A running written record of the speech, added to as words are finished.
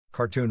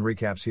Cartoon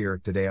recaps here.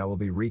 Today I will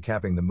be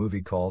recapping the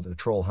movie called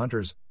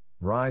Trollhunters: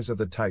 Rise of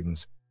the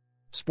Titans.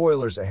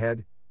 Spoilers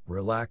ahead,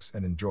 relax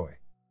and enjoy.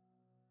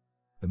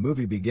 The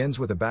movie begins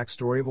with a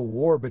backstory of a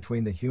war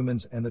between the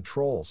humans and the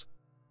trolls.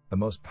 The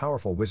most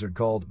powerful wizard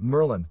called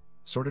Merlin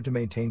sorted to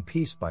maintain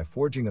peace by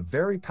forging a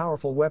very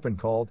powerful weapon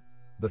called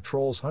the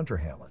Troll's Hunter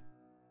Hamlet.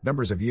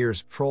 Numbers of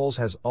years, trolls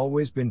has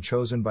always been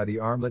chosen by the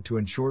armlet to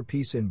ensure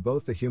peace in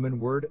both the human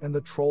world and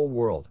the troll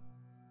world.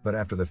 But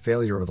after the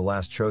failure of the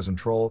last chosen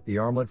troll, the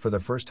armlet for the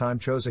first time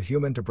chose a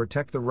human to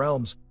protect the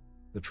realms.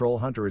 The troll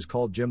hunter is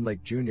called Jim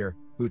Lake Jr.,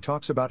 who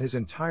talks about his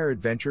entire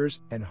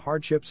adventures and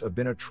hardships of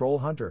being a troll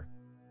hunter.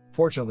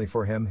 Fortunately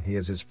for him, he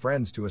has his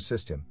friends to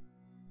assist him.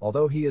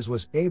 Although he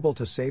was able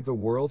to save the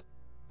world,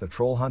 the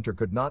troll hunter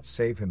could not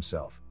save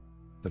himself.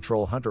 The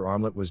troll hunter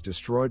armlet was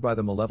destroyed by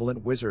the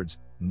malevolent wizards,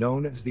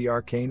 known as the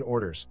Arcane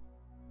Orders.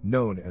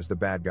 Known as the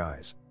bad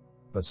guys.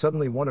 But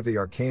suddenly one of the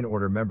Arcane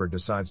Order member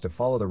decides to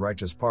follow the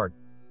righteous part,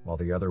 while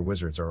the other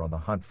wizards are on the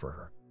hunt for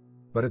her.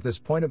 But at this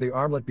point of the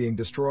armlet being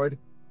destroyed,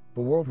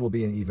 the world will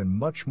be in even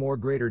much more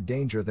greater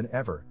danger than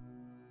ever.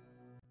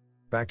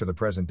 Back to the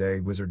present day,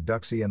 Wizard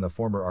Duxie and the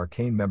former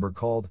Arcane member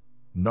called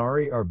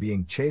Nari are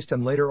being chased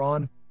and later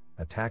on,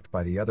 attacked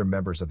by the other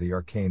members of the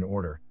Arcane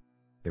Order.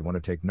 They want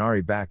to take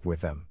Nari back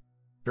with them.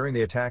 During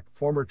the attack,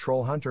 former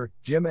troll hunter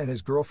Jim and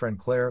his girlfriend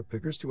Claire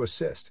appears to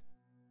assist.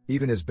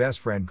 Even his best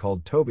friend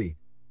called Toby,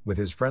 with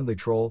his friendly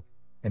troll,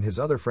 and his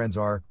other friends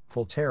are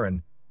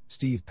Voltarin,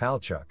 Steve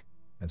Palchuk,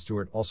 and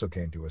Stuart also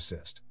came to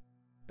assist.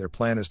 Their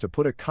plan is to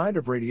put a kind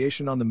of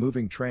radiation on the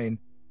moving train,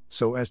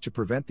 so as to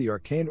prevent the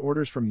Arcane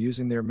Orders from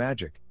using their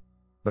magic.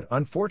 But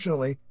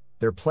unfortunately,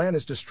 their plan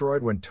is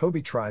destroyed when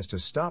Toby tries to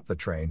stop the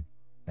train,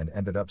 and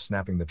ended up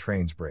snapping the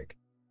train's brake.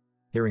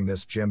 Hearing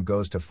this, Jim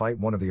goes to fight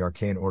one of the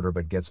Arcane Order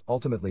but gets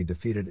ultimately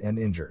defeated and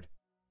injured.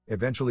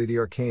 Eventually the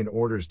Arcane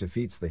Orders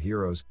defeats the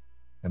heroes,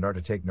 and are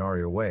to take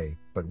Nari away,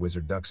 but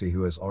Wizard Duxie,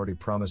 who has already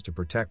promised to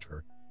protect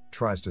her,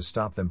 tries to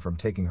stop them from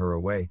taking her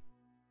away.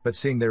 But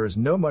seeing there is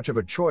no much of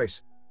a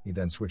choice, he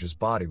then switches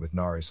body with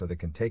Nari so they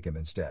can take him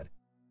instead.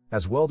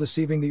 As well,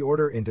 deceiving the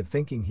Order into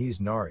thinking he's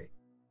Nari.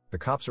 The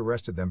cops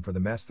arrested them for the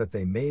mess that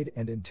they made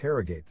and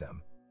interrogate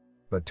them.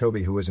 But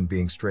Toby, who isn't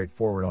being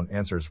straightforward on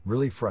answers,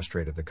 really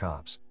frustrated the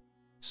cops.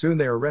 Soon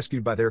they are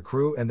rescued by their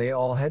crew and they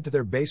all head to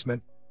their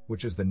basement,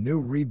 which is the new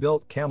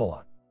rebuilt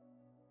Camelot.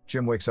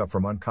 Jim wakes up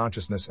from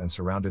unconsciousness and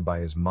surrounded by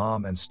his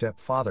mom and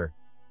stepfather,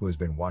 who has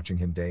been watching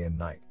him day and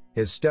night.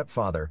 His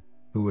stepfather,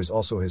 who is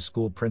also his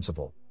school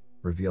principal,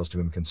 reveals to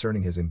him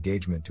concerning his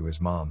engagement to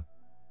his mom,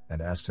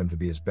 and asks him to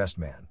be his best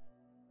man.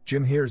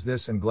 Jim hears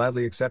this and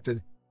gladly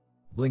accepted.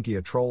 Blinky,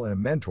 a troll and a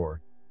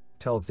mentor,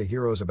 tells the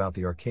heroes about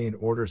the Arcane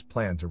Order's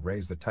plan to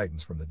raise the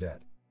Titans from the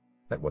dead.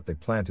 That what they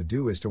plan to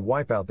do is to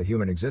wipe out the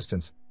human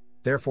existence,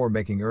 therefore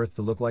making Earth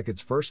to look like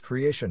its first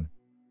creation.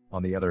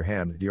 On the other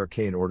hand, the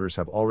Arcane Orders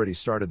have already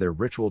started their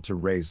ritual to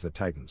raise the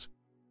Titans.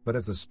 But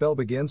as the spell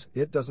begins,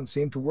 it doesn't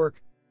seem to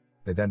work.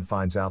 They then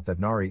finds out that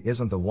Nari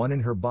isn't the one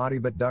in her body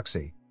but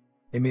Duxie.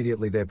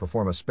 Immediately they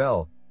perform a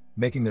spell,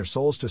 making their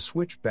souls to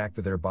switch back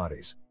to their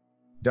bodies.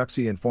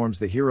 Duxie informs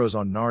the heroes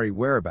on Nari's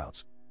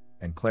whereabouts,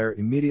 and Claire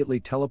immediately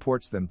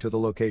teleports them to the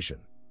location.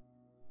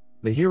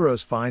 The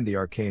heroes find the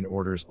Arcane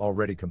Orders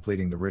already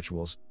completing the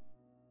rituals.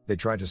 They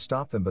try to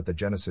stop them but the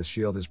Genesis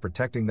shield is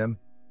protecting them,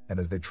 and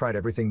as they tried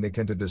everything they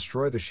can to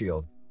destroy the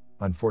shield,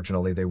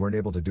 unfortunately they weren't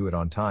able to do it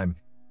on time,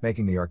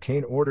 making the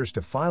Arcane Orders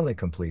to finally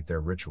complete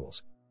their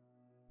rituals.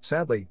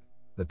 Sadly,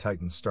 the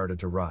Titans started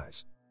to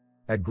rise.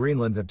 At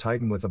Greenland, a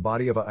Titan with the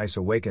body of ice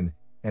awakened,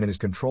 and it is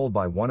controlled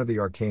by one of the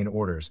Arcane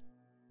Orders,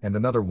 and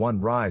another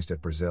one rised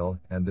at Brazil,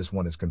 and this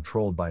one is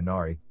controlled by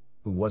Nari,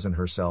 who wasn't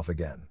herself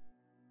again.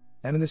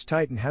 And this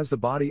Titan has the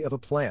body of a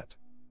plant.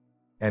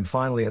 And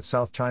finally at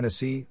South China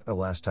Sea, a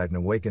last Titan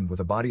awakened with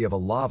a body of a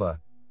lava,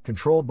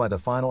 controlled by the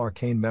final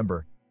Arcane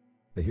member.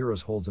 The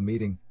heroes holds a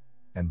meeting,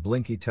 and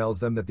Blinky tells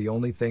them that the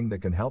only thing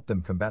that can help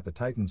them combat the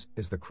Titans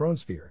is the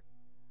Chronosphere,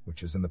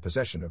 which is in the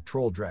possession of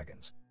troll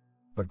dragons.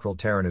 But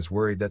Voltarin is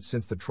worried that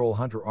since the troll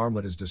hunter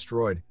armlet is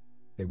destroyed,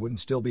 they wouldn't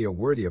still be a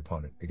worthy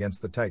opponent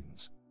against the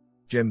Titans.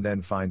 Jim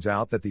then finds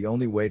out that the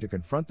only way to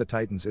confront the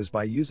Titans is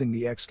by using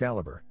the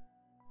Excalibur.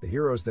 The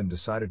heroes then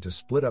decided to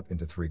split up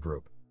into three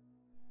groups.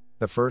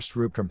 The first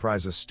group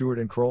comprises Stuart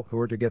and Kroll, who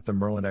are to get the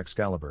Merlin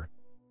Excalibur,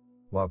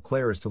 while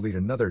Claire is to lead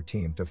another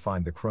team to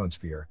find the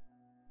Chronosphere,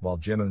 while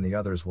Jim and the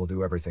others will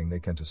do everything they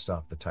can to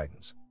stop the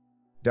Titans.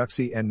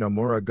 Duxie and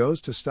Nomura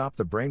goes to stop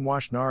the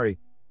brainwashed Nari,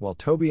 while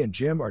Toby and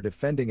Jim are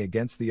defending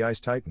against the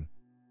Ice Titan.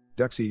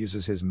 Duxie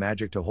uses his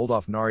magic to hold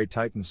off Nari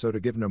Titan so to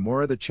give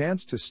Nomura the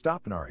chance to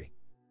stop Nari.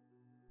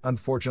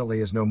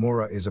 Unfortunately, as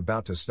Nomura is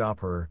about to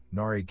stop her,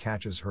 Nari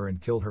catches her and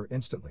kills her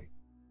instantly.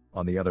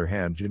 On the other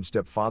hand, Jim's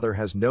stepfather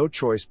has no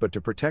choice but to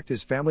protect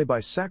his family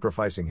by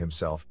sacrificing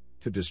himself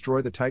to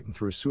destroy the Titan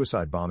through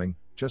suicide bombing,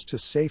 just to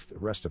save the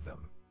rest of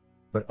them.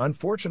 But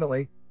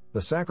unfortunately, the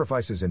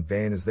sacrifice is in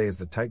vain as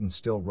the Titan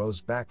still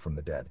rose back from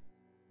the dead.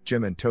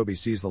 Jim and Toby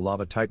sees the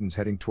lava Titans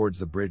heading towards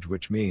the bridge,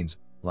 which means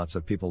lots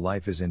of people's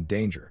life is in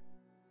danger.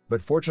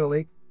 But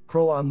fortunately,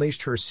 Kroll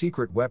unleashed her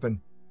secret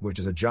weapon, which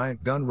is a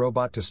giant gun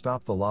robot to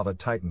stop the lava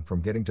titan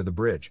from getting to the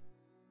bridge.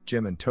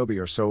 Jim and Toby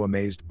are so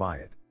amazed by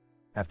it.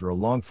 After a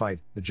long fight,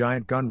 the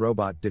giant gun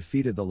robot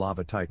defeated the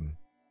lava titan.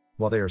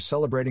 While they are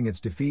celebrating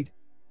its defeat,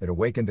 it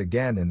awakened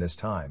again, and this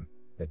time,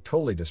 it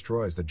totally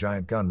destroys the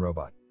giant gun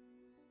robot.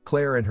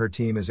 Claire and her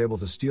team is able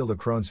to steal the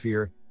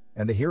chronosphere,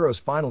 and the heroes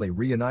finally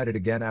reunited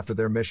again after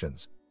their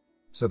missions.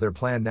 So their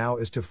plan now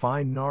is to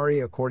find Nari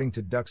according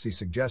to Duxie's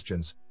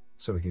suggestions,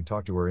 so he can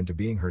talk to her into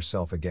being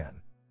herself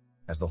again.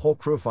 As the whole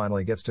crew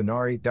finally gets to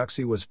Nari,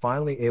 Duxie was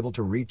finally able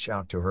to reach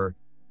out to her,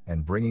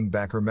 and bringing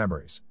back her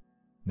memories.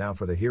 Now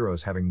for the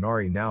heroes, having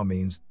Nari now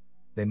means,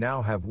 they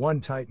now have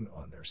one Titan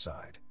on their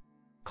side.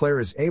 Claire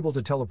is able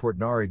to teleport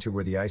Nari to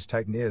where the Ice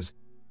Titan is,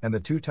 and the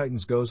two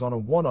Titans goes on a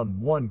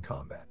one-on-one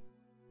combat.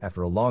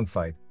 After a long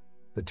fight,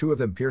 the two of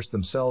them pierce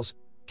themselves,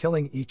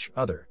 killing each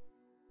other.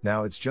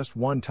 Now it's just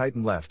one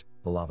Titan left,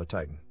 the Lava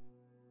Titan.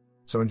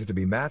 So in order to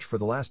be matched for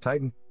the last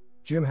Titan,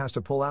 Jim has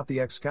to pull out the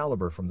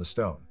Excalibur from the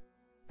stone.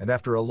 And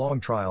after a long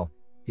trial,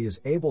 he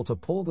is able to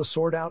pull the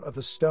sword out of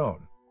the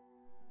stone.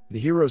 The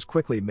heroes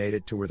quickly made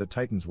it to where the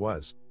Titans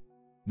was.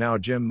 Now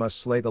Jim must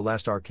slay the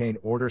last Arcane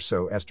Order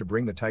so as to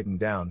bring the Titan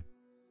down.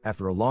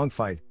 After a long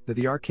fight,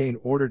 the Arcane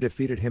Order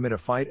defeated him in a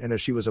fight, and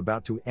as she was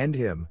about to end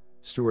him,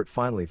 Stuart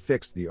finally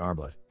fixed the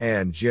armlet,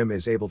 and Jim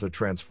is able to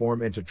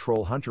transform into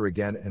Troll Hunter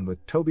again, and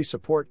with Toby's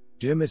support,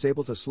 Jim is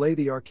able to slay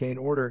the Arcane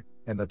Order,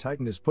 and the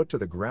Titan is put to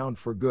the ground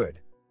for good.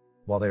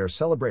 While they are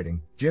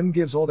celebrating, Jim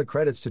gives all the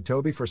credits to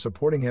Toby for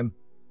supporting him,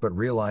 but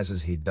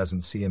realizes he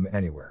doesn't see him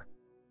anywhere.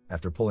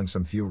 After pulling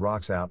some few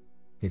rocks out,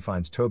 he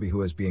finds Toby,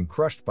 who is being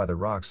crushed by the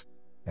rocks,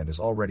 and is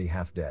already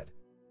half dead.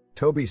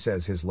 Toby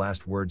says his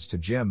last words to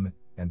Jim,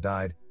 and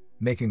died,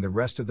 making the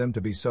rest of them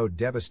to be so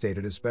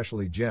devastated,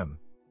 especially Jim.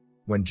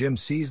 When Jim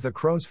sees the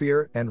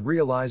chronosphere and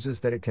realizes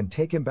that it can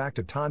take him back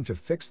to time to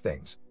fix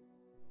things,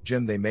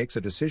 Jim makes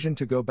a decision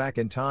to go back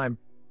in time,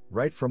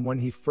 right from when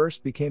he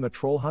first became a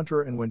troll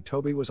hunter and when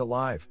Toby was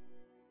alive.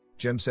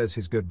 Jim says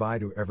his goodbye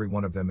to every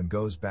one of them and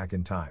goes back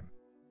in time.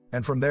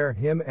 And from there,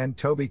 him and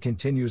Toby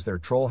continues their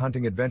troll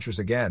hunting adventures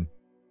again.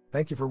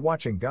 Thank you for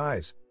watching,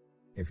 guys.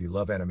 If you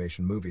love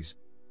animation movies,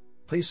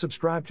 please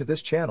subscribe to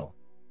this channel,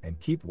 and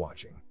keep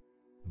watching.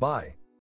 Bye.